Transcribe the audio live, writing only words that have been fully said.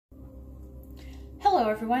Hello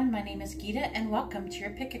everyone, my name is Geeta and welcome to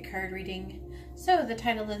your pick a card reading. So the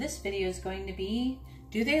title of this video is going to be,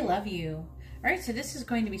 Do They Love You? Alright, so this is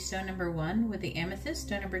going to be stone number 1 with the amethyst,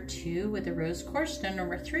 stone number 2 with the rose quartz, stone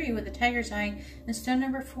number 3 with the tiger's eye, and stone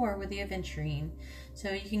number 4 with the aventurine.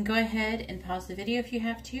 So you can go ahead and pause the video if you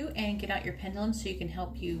have to and get out your pendulum so you can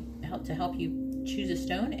help you choose a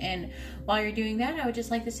stone. And while you're doing that, I would just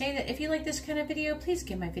like to say that if you like this kind of video, please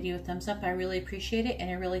give my video a thumbs up. I really appreciate it and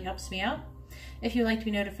it really helps me out. If you'd like to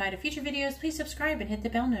be notified of future videos, please subscribe and hit the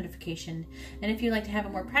bell notification. And if you'd like to have a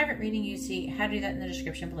more private reading, you see how to do that in the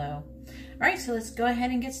description below. Alright, so let's go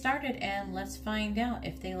ahead and get started and let's find out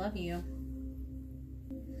if they love you.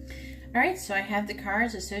 Alright, so I have the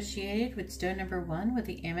cards associated with stone number 1 with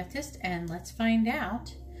the amethyst, and let's find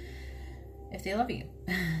out if they love you.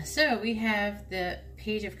 So we have the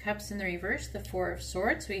Page of Cups in the reverse, the Four of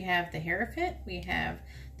Swords, we have the Hierophant, we have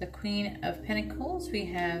the Queen of Pentacles, we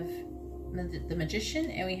have the Magician,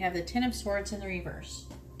 and we have the Ten of Swords in the reverse.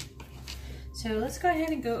 So let's go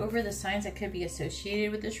ahead and go over the signs that could be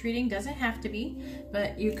associated with this reading. Doesn't have to be,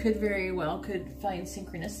 but you could very well find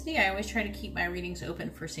synchronicity. I always try to keep my readings open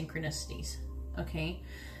for synchronicities. Okay,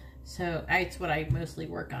 so it's what I mostly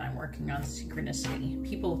work on. I'm working on synchronicity.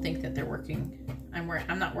 People think that they're working.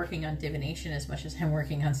 I'm not working on divination as much as I'm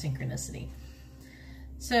working on synchronicity.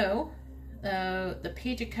 So the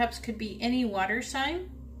Page of Cups could be any water sign.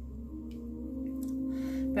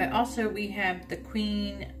 But also we have the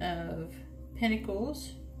Queen of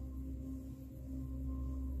Pentacles.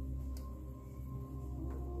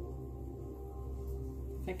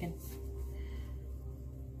 If I can,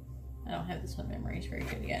 I don't have this one memorized very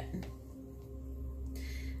good yet.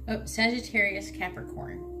 Oh, Sagittarius,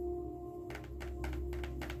 Capricorn.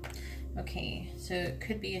 Okay, so it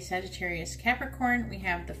could be a Sagittarius, Capricorn. We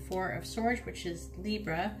have the Four of Swords, which is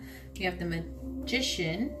Libra. We have the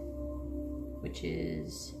Magician, which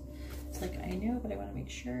is, it's like I know, but I want to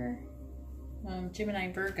make sure.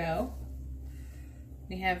 Gemini, Virgo.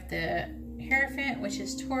 We have the Hierophant, which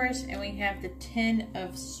is Taurus, and we have the Ten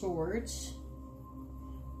of Swords,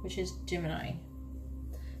 which is Gemini.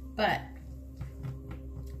 But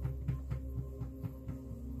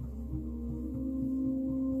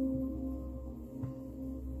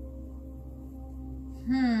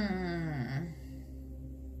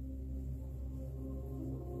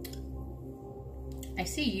I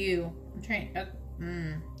see you. I'm trying.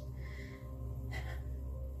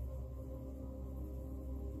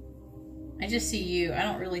 I just see you. I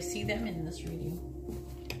don't really see them in this reading.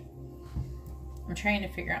 I'm trying to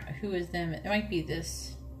figure out who is them. It might be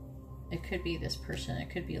this. It could be this person. It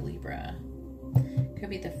could be a Libra. It could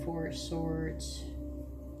be the Four of Swords.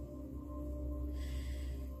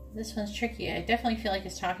 This one's tricky. I definitely feel like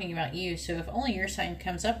it's talking about you. So if only your sign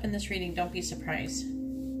comes up in this reading, don't be surprised.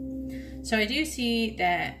 So I do see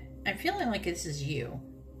that I'm feeling like this is you,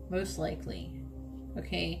 most likely.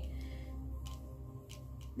 Okay.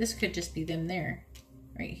 This could just be them there,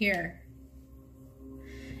 right here.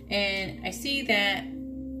 And I see that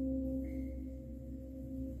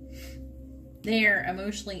they're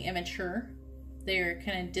emotionally immature. They're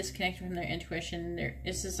kind of disconnected from their intuition.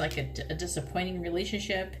 This is like a disappointing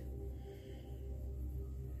relationship.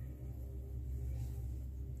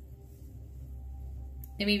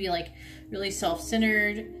 They may be like really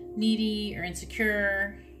self-centered, needy, or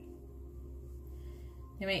insecure.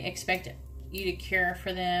 They may expect you to care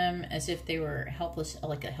for them as if they were helpless,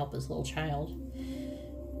 like a helpless little child.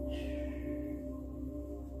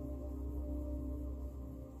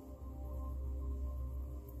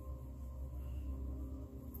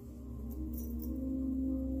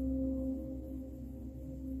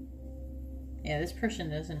 Yeah, this person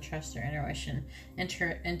doesn't trust their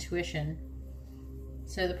intuition.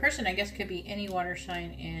 So the person, I guess, could be any water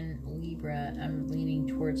sign in Libra. I'm leaning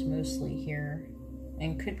towards mostly here.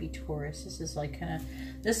 And could be Taurus. This is like kind of,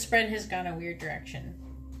 this spread has gone a weird direction.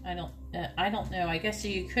 I don't know. I guess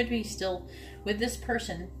you could be still with this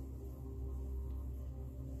person,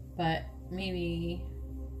 but maybe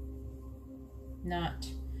not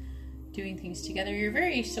doing things together. You're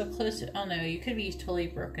very so close. Oh no, you could be totally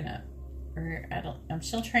broken up, or I'm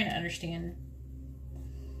still trying to understand.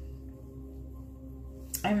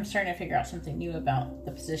 I'm starting to figure out something new about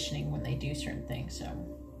the positioning when they do certain things.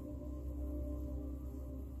 So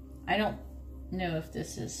I don't know if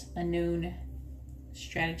this is a known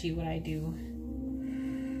strategy, what I do.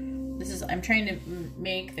 This is, I'm trying to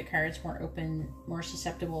make the cards more open, more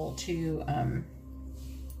susceptible to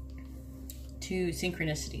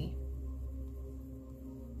synchronicity.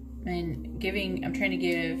 And I'm trying to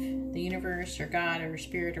give the universe or God or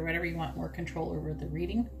spirit or whatever you want more control over the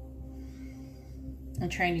reading. I'm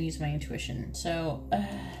trying to use my intuition. So,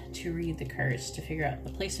 to read the cards, to figure out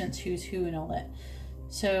the placements, who's who, and all that.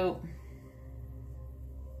 So,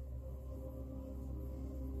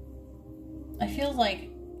 I feel like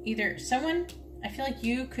either someone, I feel like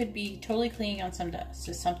you could be totally clinging on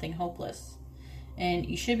to something hopeless. And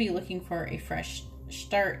you should be looking for a fresh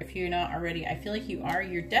start if you're not already. I feel like you are.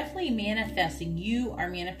 You're definitely manifesting. You are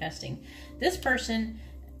manifesting. This person,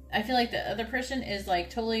 I feel like the other person is like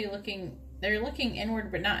totally looking, they're looking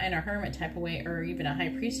inward, but not in a hermit type of way or even a high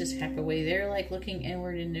priestess type of way. They're like looking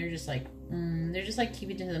inward and they're just like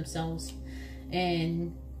keeping to themselves.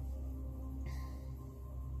 And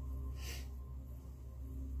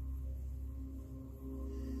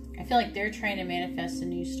I feel like they're trying to manifest a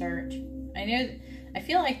new start. I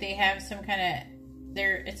feel like they have some kind of,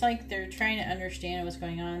 it's like they're trying to understand what's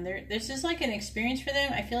going on. This is like an experience for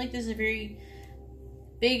them. I feel like this is a very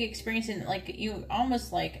big experience, and like you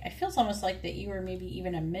almost like, I feel it's almost like that you were maybe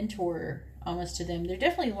even a mentor almost to them. They're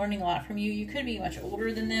definitely learning a lot from you. You could be much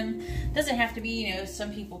older than them. Doesn't have to be, you know,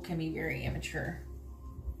 some people can be very immature.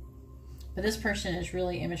 But this person is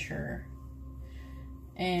really immature.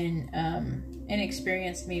 And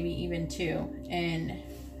inexperienced maybe even too. And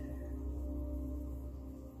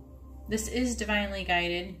this is divinely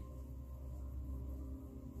guided.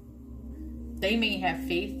 They may have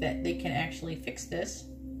faith that they can actually fix this.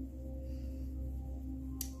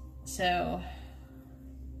 So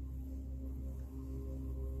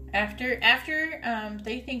after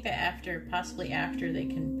they think that possibly after they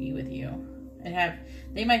can be with you and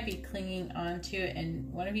they might be clinging on to it,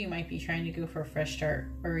 and one of you might be trying to go for a fresh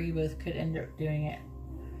start, or you both could end up doing it.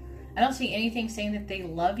 I don't see anything saying that they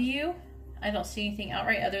love you. I don't see anything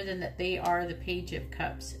outright other than that they are the Page of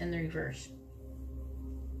Cups in the reverse.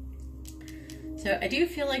 So I do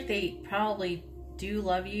feel like they probably do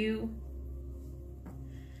love you,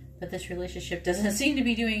 but this relationship doesn't seem to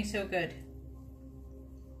be doing so good.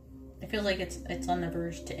 I feel like it's on the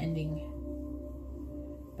verge to ending.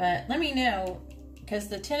 But let me know, because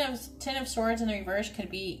the Ten of Swords in the reverse could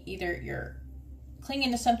be either you're clinging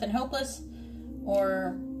to something hopeless,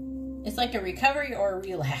 or it's like a recovery or a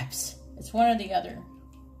relapse. It's one or the other.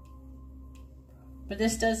 But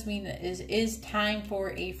this does mean that it is time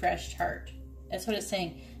for a fresh start. That's what it's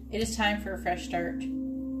saying. It is time for a fresh start.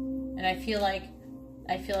 And I feel like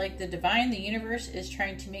the divine, the universe, is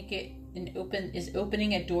trying to make it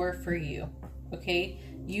opening a door for you. Okay?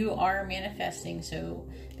 You are manifesting, so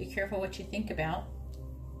be careful what you think about.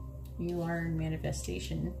 You are in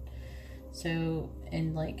manifestation. So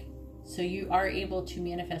you are able to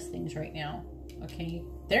manifest things right now. Okay?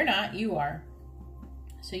 They're not, you are.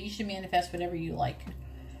 So you should manifest whatever you like.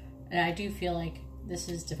 And I do feel like this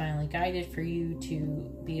is divinely guided for you to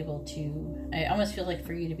be able to, I almost feel like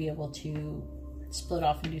for you to be able to split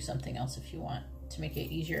off and do something else if you want, to make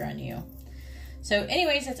it easier on you. So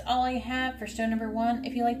anyways, that's all I have for stone number 1.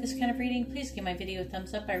 If you like this kind of reading, please give my video a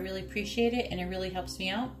thumbs up. I really appreciate it, and it really helps me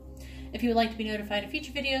out. If you would like to be notified of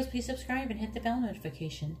future videos, please subscribe and hit the bell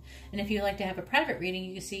notification. And if you would like to have a private reading,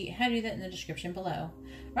 you can see how to do that in the description below.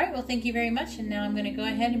 Alright, well thank you very much, and now I'm going to go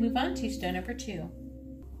ahead and move on to stone number 2.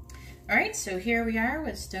 Alright, so here we are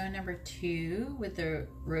with stone number 2 with the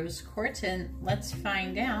rose quartz, and let's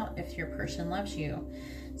find out if your person loves you.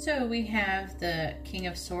 So we have the King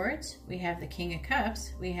of Swords, we have the King of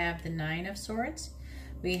Cups, we have the 9 of Swords,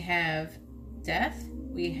 we have Death,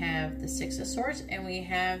 we have the 6 of Swords, and we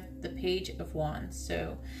have the Page of Wands.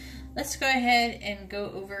 So let's go ahead and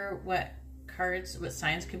go over what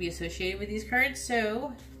signs could be associated with these cards.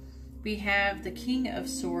 So we have the King of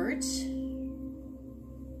Swords.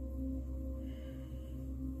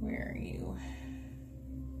 Where are you?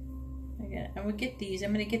 I'm gonna get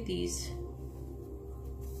these.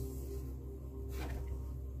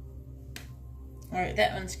 Alright,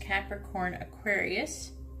 that one's Capricorn,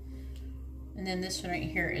 Aquarius. And then this one right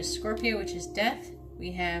here is Scorpio, which is Death.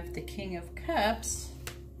 We have the King of Cups,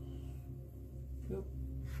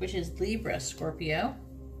 which is Libra, Scorpio.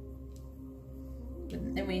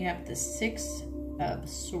 And then we have the 6 of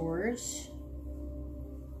Swords,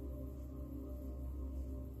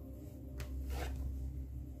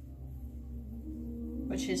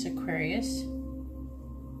 which is Aquarius.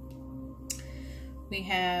 We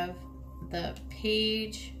have the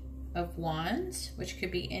Page of Wands, which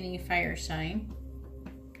could be any fire sign.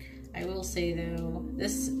 I will say though,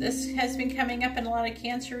 this has been coming up in a lot of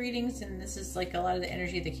Cancer readings, and this is like a lot of the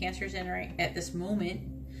energy the Cancer's in right at this moment.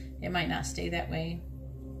 It might not stay that way.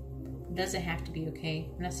 It doesn't have to be, okay?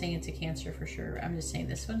 I'm not saying it's a Cancer for sure. I'm just saying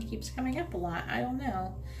this one keeps coming up a lot. I don't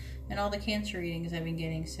know. And all the Cancer readings I've been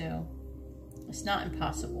getting, so it's not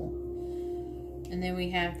impossible. And then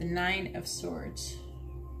we have the 9 of Swords.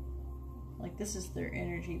 Like this is their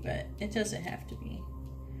energy, but it doesn't have to be.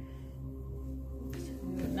 So,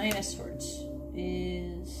 Nine of Swords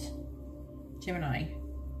is Gemini.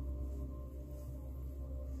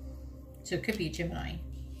 So it could be Gemini.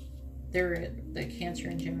 The Cancer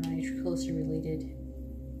and Gemini are closely related.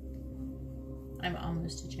 I'm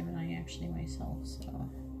almost a Gemini actually myself, so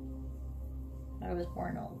I was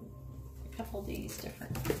born a couple days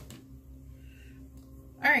different.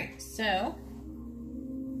 All right, so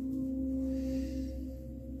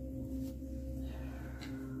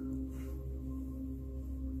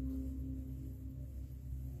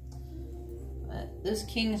those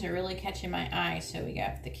kings are really catching my eye. So we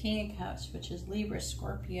got the King of Cups, which is Libra,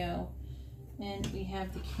 Scorpio, and we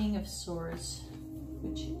have the King of Swords,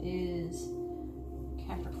 which is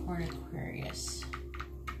Capricorn, Aquarius.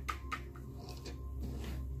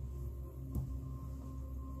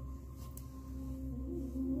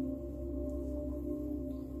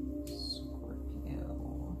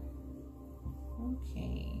 Scorpio.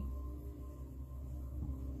 Okay.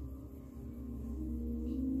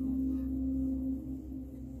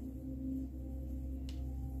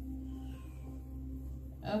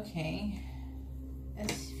 Okay. I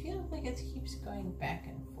feel like it keeps going back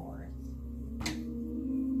and forth.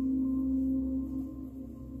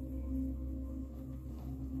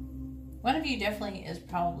 One of you definitely is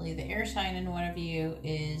probably the air sign, and one of you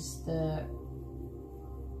is the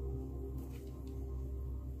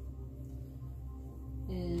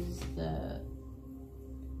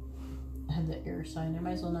air sign. I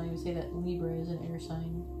might as well not even say that Libra is an air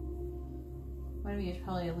sign. One of you is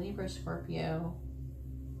probably a Libra, Scorpio.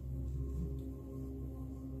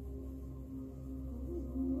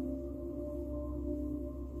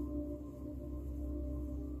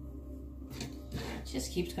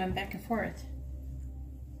 Just keeps going back and forth.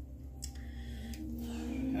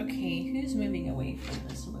 Okay, who's moving away from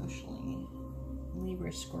this emotionally?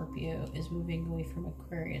 Libra, Scorpio is moving away from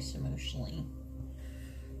Aquarius emotionally.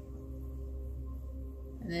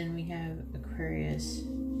 And then we have Aquarius.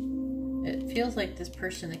 It feels like this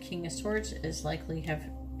person, the King of Swords, is likely have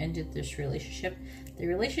ended this relationship. The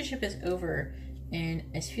relationship is over, and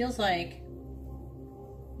it feels like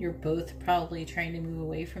you're both probably trying to move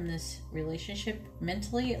away from this relationship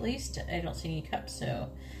mentally, at least. I don't see any cups, so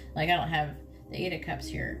like I don't have the Eight of Cups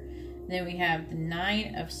here. And then we have the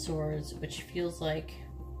Nine of Swords, which feels like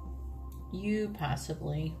you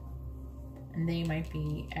possibly, and they might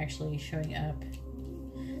be actually showing up.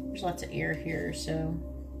 There's lots of air here, so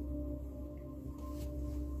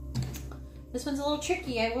this one's a little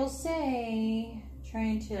tricky, I will say.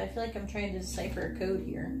 I feel like I'm trying to decipher a code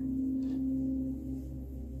here.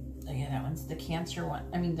 Oh yeah, that one's the Cancer one.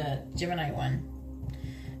 I mean the Gemini one.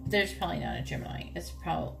 There's probably not a Gemini. It's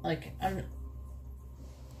probably like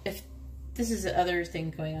if this is the other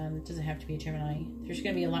thing going on, it doesn't have to be a Gemini. There's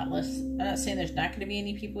going to be a lot less. I'm not saying there's not going to be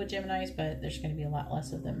any people with Geminis, but there's going to be a lot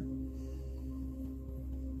less of them.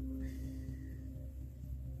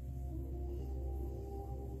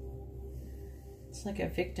 It's like a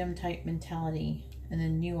victim type mentality. And a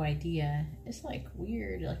new idea. It's like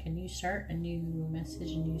weird, like a new start, a new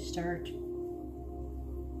message, a new start.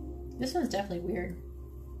 This one's definitely weird.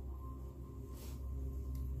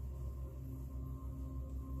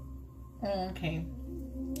 Okay.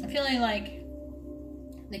 I'm feeling like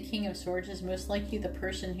the King of Swords is most likely the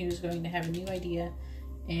person who's going to have a new idea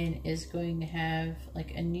and is going to have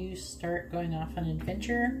like a new start, going off on an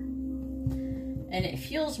adventure. And it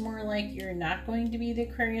feels more like you're not going to be the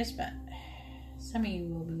Aquarius, but some of you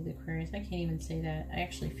will be the Aquarius. I can't even say that. I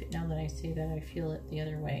actually, now that I say that, I feel it the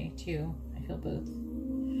other way too. I feel both.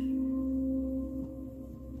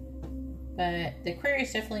 But the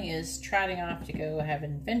Aquarius definitely is trotting off to go have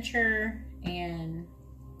an adventure, and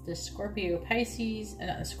the Scorpio Pisces,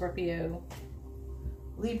 not the Scorpio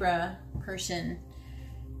Libra person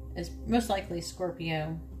is most likely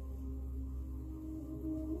Scorpio.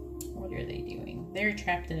 What are they doing? They're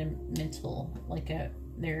trapped in a mental,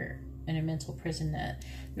 they're in a mental prison. That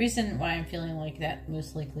the reason why I'm feeling like that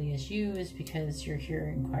most likely is you is because you're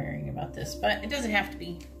here inquiring about this, but it doesn't have to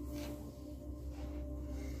be.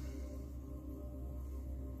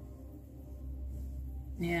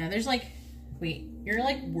 Yeah, there's like, wait, you're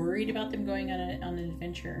like worried about them going on an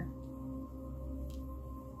adventure.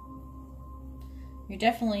 You're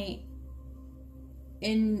definitely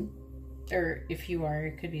in, or if you are,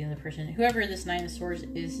 it could be another person. Whoever this Nine of Swords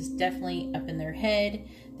is definitely up in their head.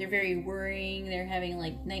 They're very worrying. They're having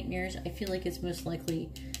like nightmares. I feel like it's most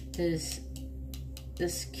likely this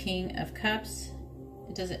King of Cups.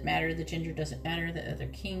 It doesn't matter. The gender doesn't matter. The other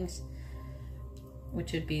kings,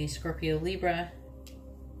 which would be Scorpio, Libra.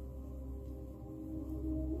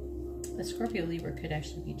 The Scorpio Libra could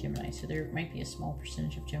actually be Gemini, so there might be a small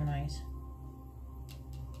percentage of Geminis.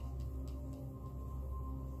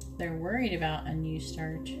 They're worried about a new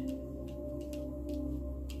start.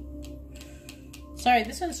 Sorry,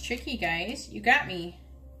 this one's tricky, guys. You got me.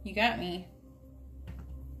 You got me.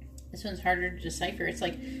 This one's harder to decipher. It's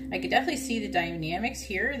like, I could definitely see the dynamics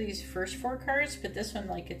here, these first 4 cards, but this one,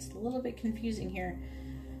 like, it's a little bit confusing here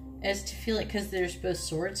as to feel it, because there's both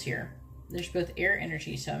swords here. There's both air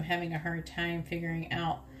energy, so I'm having a hard time figuring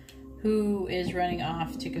out who is running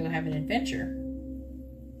off to go have an adventure.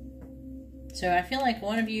 So I feel like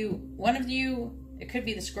one of you, it could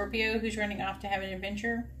be the Scorpio who's running off to have an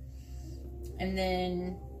adventure, and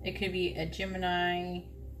then it could be a Gemini.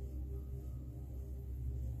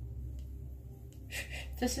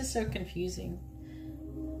 This is so confusing.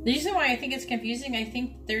 The reason why I think it's confusing, I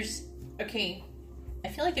think there's, okay, I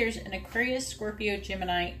feel like there's an Aquarius, Scorpio,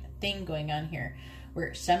 Gemini thing going on here,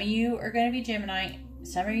 where some of you are going to be Gemini,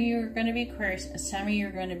 some of you are going to be Aquarius, and some of you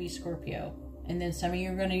are going to be Scorpio, and then some of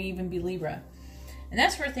you are going to even be Libra. And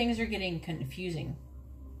that's where things are getting confusing.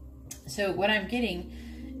 So what I'm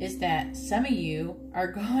getting is that some of you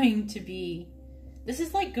are going to be, this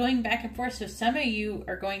is like going back and forth. So some of you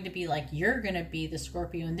are going to be like, you're going to be the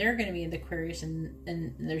Scorpio and they're going to be the Aquarius. And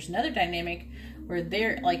there's another dynamic where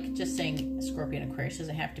they're like, just saying Scorpio and Aquarius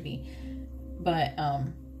doesn't have to be. But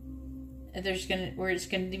where it's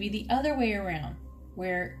going to be the other way around,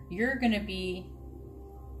 where you're going to be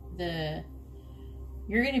the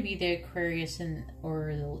Aquarius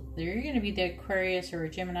or you're going to be the Aquarius or a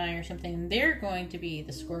Gemini or something. And they're going to be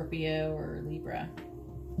the Scorpio or Libra.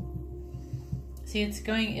 See,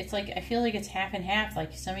 it's like, I feel like it's half and half,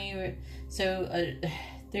 like some of you, so,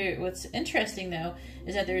 what's interesting though,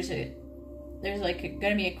 is that there's like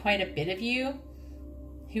going to be quite a bit of you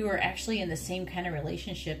who are actually in the same kind of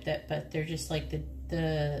relationship but they're just like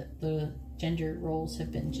the gender roles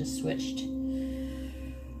have been just switched.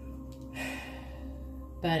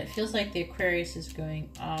 But it feels like the Aquarius is going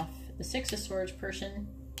off. The 6 of Swords person,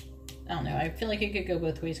 I don't know. I feel like it could go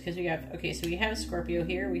both ways because we have, okay, so we have a Scorpio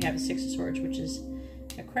here. We have a 6 of Swords, which is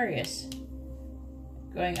Aquarius,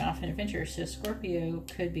 going off an adventure. So Scorpio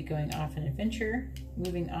could be going off an adventure,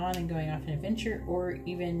 moving on and going off an adventure, or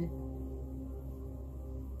even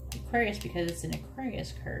Aquarius because it's an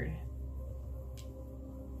Aquarius card.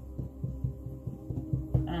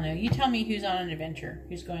 I don't know. You tell me who's on an adventure,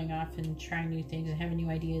 who's going off and trying new things and having new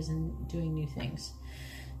ideas and doing new things.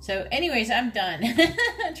 So anyways, I'm done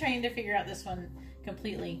trying to figure out this one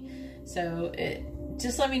completely. So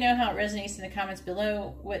just let me know how it resonates in the comments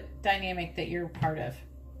below, what dynamic that you're part of.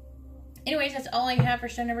 Anyways, that's all I have for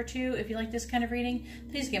show number 2. If you like this kind of reading,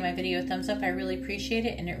 please give my video a thumbs up. I really appreciate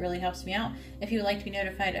it, and it really helps me out. If you would like to be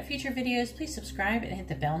notified of future videos, please subscribe and hit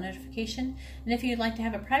the bell notification. And if you'd like to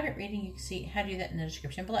have a private reading, you can see how to do that in the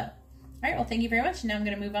description below. All right, well, thank you very much. Now I'm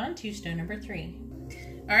going to move on to stone number 3.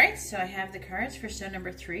 All right, so I have the cards for stone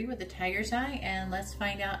number 3 with the tiger's eye, and let's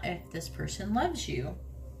find out if this person loves you.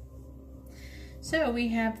 So we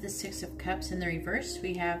have the 6 of Cups in the reverse,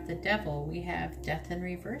 we have the Devil, we have Death in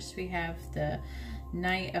reverse, we have the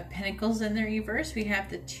Knight of Pentacles in the reverse, we have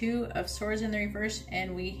the 2 of Swords in the reverse,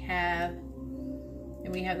 and we have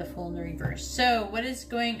the Fool in the reverse. So what is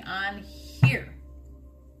going on here?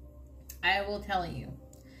 I will tell you.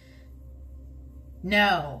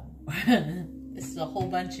 No. This is a whole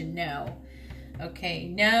bunch of no. Okay,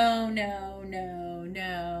 no, no, no,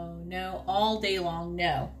 no, no, all day long,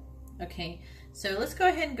 no. Okay, so let's go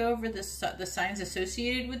ahead and go over the signs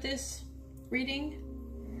associated with this reading.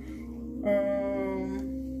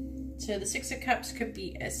 So the 6 of Cups could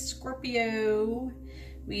be a Scorpio.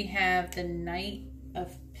 We have the Knight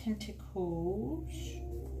of Pentacles,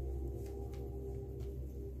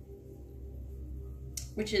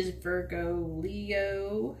 which is Virgo,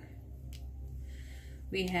 Leo.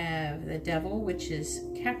 We have the Devil, which is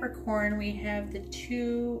Capricorn. We have the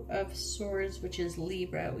 2 of Swords, which is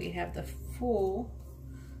Libra. We have the Fool,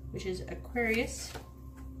 which is Aquarius.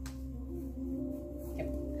 Yep.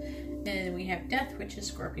 And we have Death, which is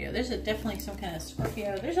Scorpio. There's definitely some kind of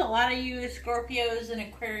Scorpio. There's a lot of you Scorpios and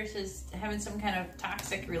Aquarius having some kind of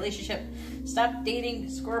toxic relationship. Stop dating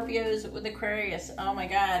Scorpios with Aquarius. Oh my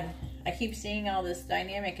God. I keep seeing all this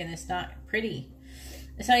dynamic and it's not pretty.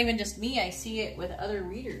 It's not even just me. I see it with other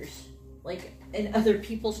readers, like in other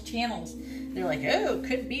people's channels. They're like, oh,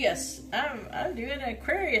 could be I'm doing an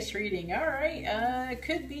Aquarius reading. All right. It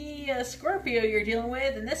could be a Scorpio you're dealing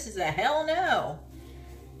with. And this is a hell no.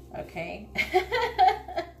 Okay.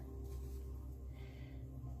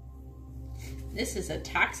 This is a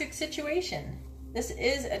toxic situation. This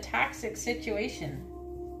is a toxic situation.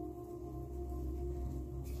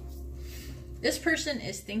 This person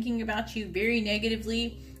is thinking about you very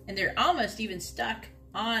negatively, and they're almost even stuck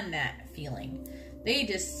on that feeling. They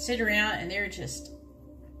just sit around and they're just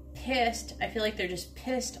pissed. I feel like they're just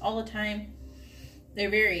pissed all the time. They're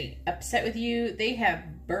very upset with you. They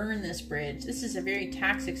have burned this bridge. This is a very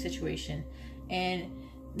toxic situation, and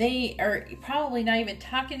they are probably not even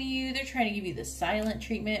talking to you. They're trying to give you the silent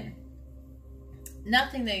treatment.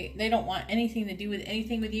 Nothing, they don't want anything to do with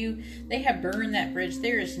anything with you. They have burned that bridge.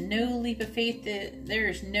 There is no leap of faith. There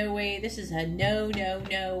is no way. This is a no, no,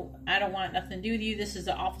 no. I don't want nothing to do with you. This is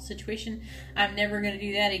an awful situation. I'm never going to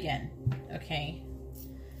do that again. Okay.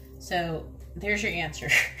 So there's your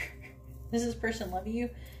answer. Does this person love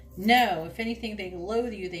you? No. If anything, they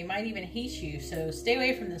loathe you. They might even hate you. So stay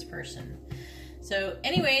away from this person. So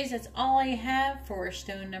anyways, that's all I have for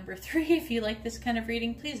stone number 3. If you like this kind of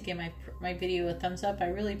reading, please give my video a thumbs up. I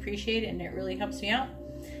really appreciate it, and it really helps me out.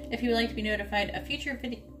 If you would like to be notified of future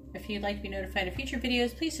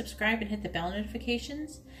videos, please subscribe and hit the bell notification.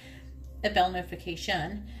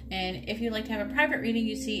 And if you'd like to have a private reading,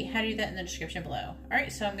 you see how to do that in the description below.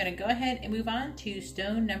 Alright, so I'm going to go ahead and move on to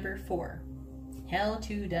stone number 4. Hell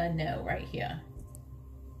to the no, right here.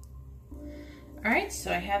 Alright,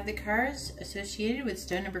 so I have the cards associated with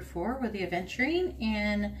stone number 4 with the aventurine,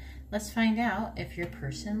 and let's find out if your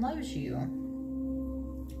person loves you.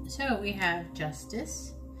 So we have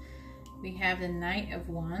Justice, we have the Knight of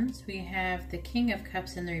Wands, we have the King of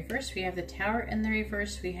Cups in the reverse, we have the Tower in the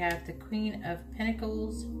reverse, we have the Queen of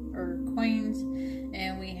Pentacles or Coins,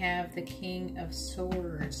 and we have the King of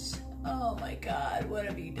Swords. Oh my God, what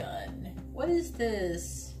have you done? What is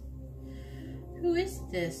this? Who is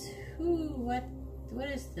this? What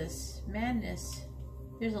is this? Madness.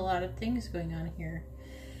 There's a lot of things going on here.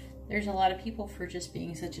 There's a lot of people for just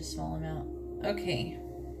being such a small amount. Okay.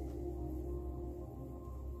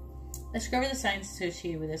 Let's go over the signs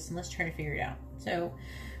associated with this and let's try to figure it out. So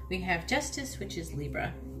we have Justice, which is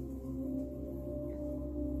Libra.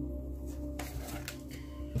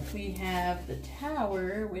 We have the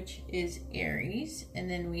Tower, which is Aries. And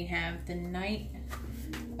then we have the Knight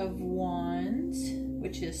of Wands,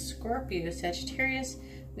 which is Scorpio, Sagittarius.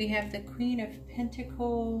 We have the Queen of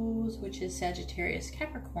Pentacles, which is Sagittarius,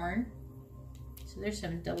 Capricorn. So there's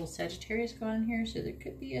some double Sagittarius going on here, so there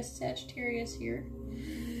could be a Sagittarius here.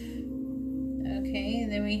 Okay,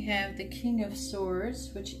 and then we have the King of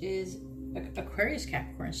Swords, which is Aquarius,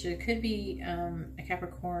 Capricorn. So it could be a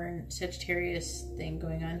Capricorn, Sagittarius thing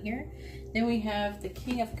going on here. Then we have the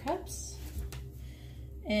King of Cups,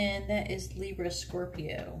 and that is Libra,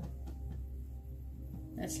 Scorpio.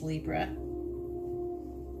 That's Libra.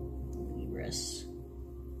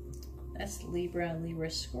 That's Libra,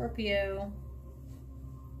 Scorpio.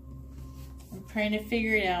 I'm trying to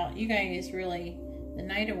figure it out. You guys really, the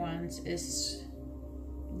Knight of Wands is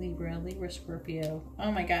Libra, Scorpio.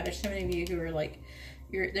 Oh my God, there's so many of you who are like,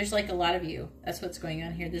 there's like a lot of you. That's what's going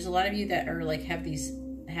on here. There's a lot of you that are like, have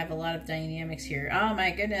a lot of dynamics here. Oh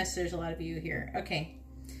my goodness, there's a lot of you here. Okay.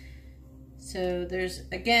 So there's,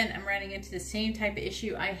 again, I'm running into the same type of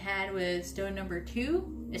issue I had with stone number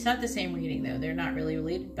 2. It's not the same reading though. They're not really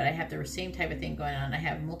related, but I have the same type of thing going on. I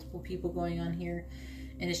have multiple people going on here,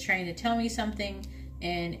 and it's trying to tell me something.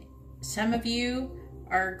 And some of you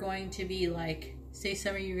are going to be like, say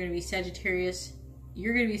some of you are going to be Sagittarius.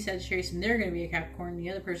 You're going to be Sagittarius and they're going to be a Capricorn. The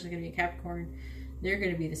other person's going to be a Capricorn. They're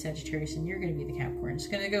going to be the Sagittarius and you're going to be the Capricorn. It's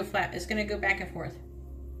going to go flat. It's going to go back and forth.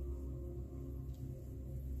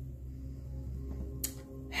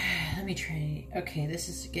 Let me try. Okay, this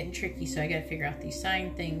is getting tricky, so I got to figure out these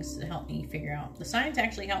sign things to help me figure out. The signs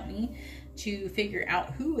actually help me to figure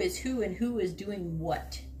out who is who and who is doing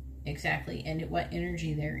what exactly and what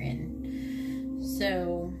energy they're in.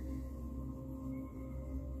 So,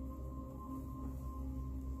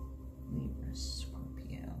 Libra,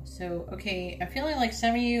 Scorpio. So, okay, I'm feeling like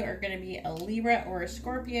some of you are going to be a Libra or a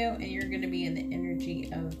Scorpio, and you're going to be in the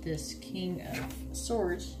energy of this King of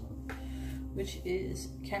Swords, which is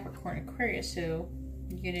Capricorn, Aquarius. So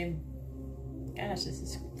you're gonna, gosh, this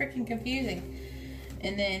is freaking confusing.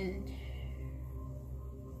 And then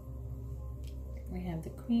we have the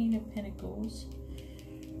Queen of Pentacles.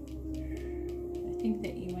 I think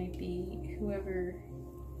that you might be whoever,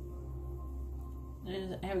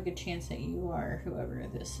 I have a good chance that you are whoever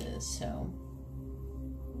this is. So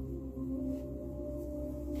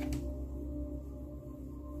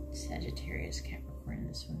Sagittarius, Capricorn,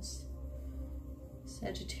 this one's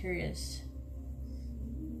Sagittarius,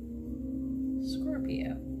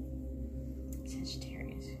 Scorpio,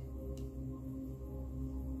 Sagittarius.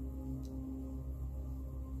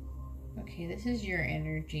 Okay, this is your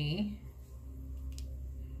energy.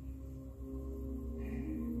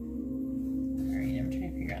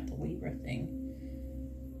 Libra thing.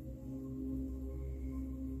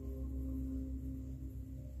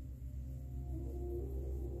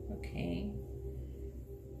 Okay.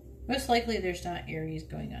 Most likely there's not Aries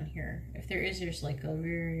going on here. If there is, there's like a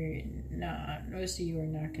very, not, most of you are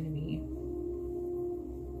not going to be.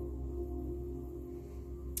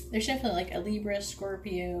 There's definitely like a Libra,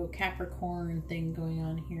 Scorpio, Capricorn thing going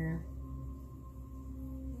on here.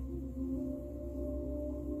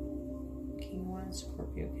 King of Wands,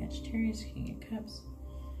 Scorpio, Sagittarius, King of Cups,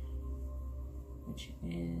 which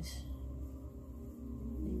is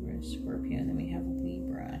Libra, Scorpio, and then we have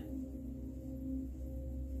Libra.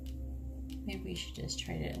 Maybe we should just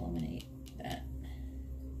try to eliminate that.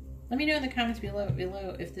 Let me know in the comments below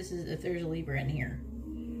if there's a Libra in here.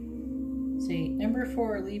 See, number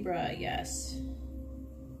 4, Libra, yes.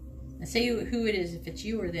 And say who it is, if it's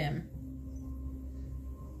you or them.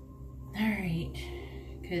 All right,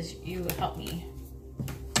 because you will help me.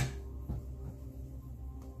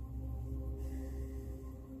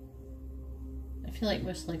 I feel like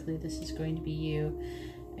most likely this is going to be you.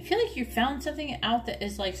 I feel like you found something out that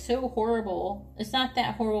is like so horrible. It's not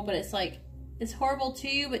that horrible, but it's like, it's horrible to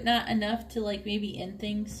you, but not enough to like maybe end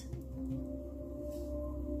things.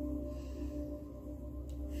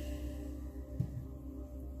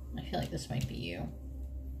 I feel like this might be you.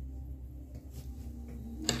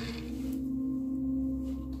 I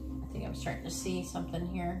think I'm starting to see something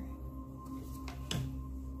here.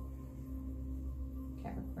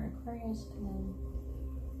 Capricorn, Aquarius, and then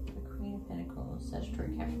the Queen of Pentacles,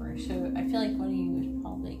 Sagittarius, Capricorn. So I feel like one of you is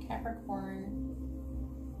probably Capricorn,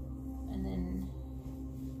 and then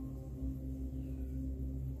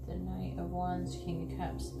the Knight of Wands, King of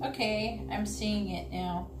Cups. Okay, I'm seeing it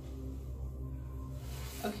now.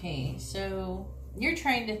 Okay, so you're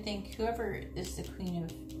trying to think whoever is the Queen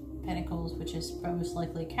of Pentacles, which is most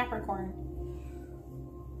likely Capricorn.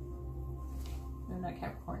 No, not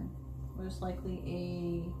Capricorn. Most likely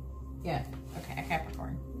a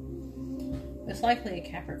Capricorn. Most likely a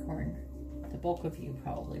Capricorn. The bulk of you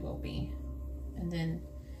probably will be. And then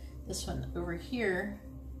this one over here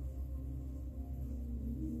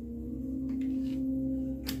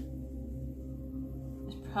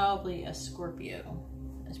is probably a Scorpio.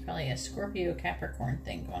 There's probably a Scorpio Capricorn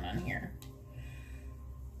thing going on here.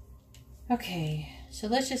 Okay, so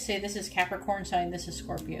let's just say this is Capricorn side, this is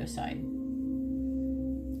Scorpio side.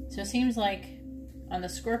 So it seems like on the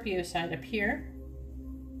Scorpio side up here,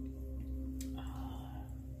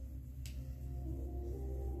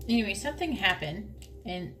 anyway, something happened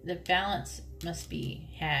and the balance must be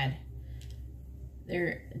had.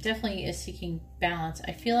 There definitely is seeking balance.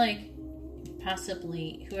 I feel like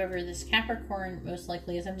possibly whoever this Capricorn most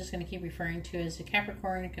likely is, I'm just going to keep referring to as a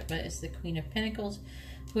Capricorn, but it's the Queen of Pentacles.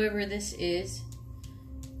 Whoever this is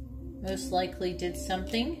most likely did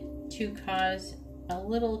something to cause a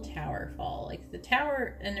little tower fall. Like the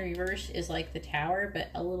tower in the reverse is like the tower, but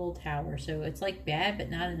a little tower. So it's like bad,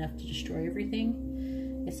 but not enough to destroy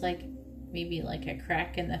everything. It's like maybe like a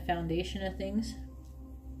crack in the foundation of things.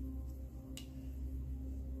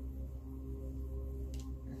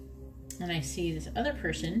 And I see this other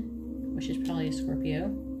person, which is probably a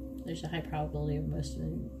Scorpio. There's a high probability of most of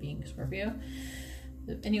them being Scorpio.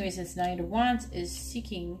 But anyways, this Knight of Wands is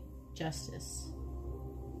seeking justice.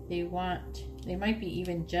 They might be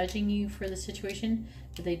even judging you for the situation,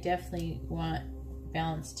 but they definitely want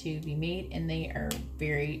balance to be made, and they are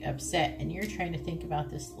very upset. And you're trying to think about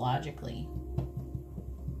this logically.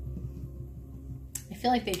 I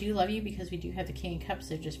feel like they do love you because we do have the King of Cups.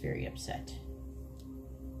 They're just very upset.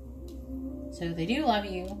 So they do love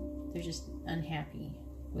you, they're just unhappy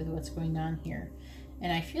with what's going on here.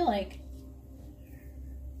 And I feel like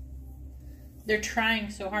they're trying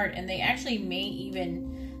so hard, and they actually may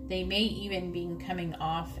even be coming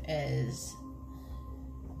off as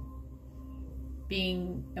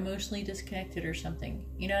being emotionally disconnected or something.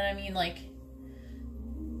 You know what I mean? Like,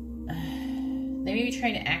 they may be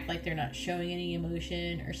trying to act like they're not showing any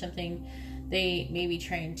emotion or something. They may be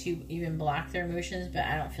trying to even block their emotions, but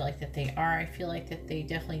I don't feel like that they are. I feel like that they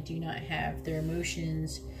definitely do not have their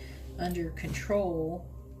emotions under control.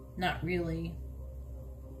 Not really.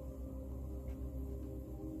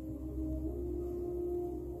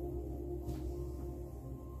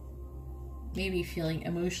 Maybe feeling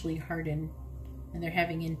emotionally hardened, and they're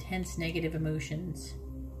having intense negative emotions.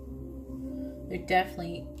 They're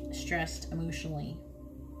definitely stressed emotionally.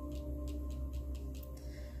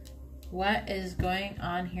 What is going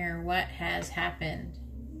on here? What has happened?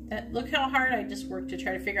 Look how hard I just worked to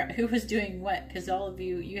try to figure out who was doing what, because all of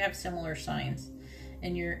you have similar signs,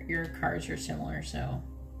 and your cards are similar, so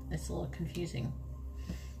it's a little confusing.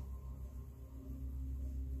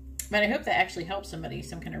 But I hope that actually helps somebody,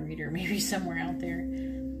 some kind of reader, maybe somewhere out there.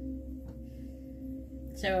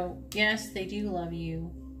 So, yes, they do love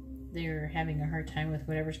you. They're having a hard time with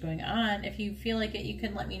whatever's going on. If you feel like it, you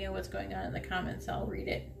can let me know what's going on in the comments. I'll read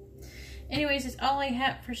it. Anyways, that's all I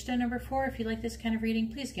have for stone number 4. If you like this kind of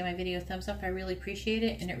reading, please give my video a thumbs up. I really appreciate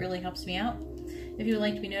it, and it really helps me out. If you would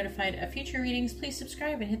like to be notified of future readings, please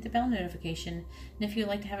subscribe and hit the bell notification. And if you would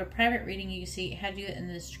like to have a private reading, you can see how to do it in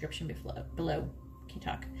the description below. Can't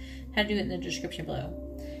talk. How to do it in the description below.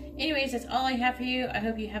 Anyways, that's all I have for you. I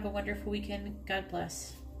hope you have a wonderful weekend. God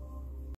bless.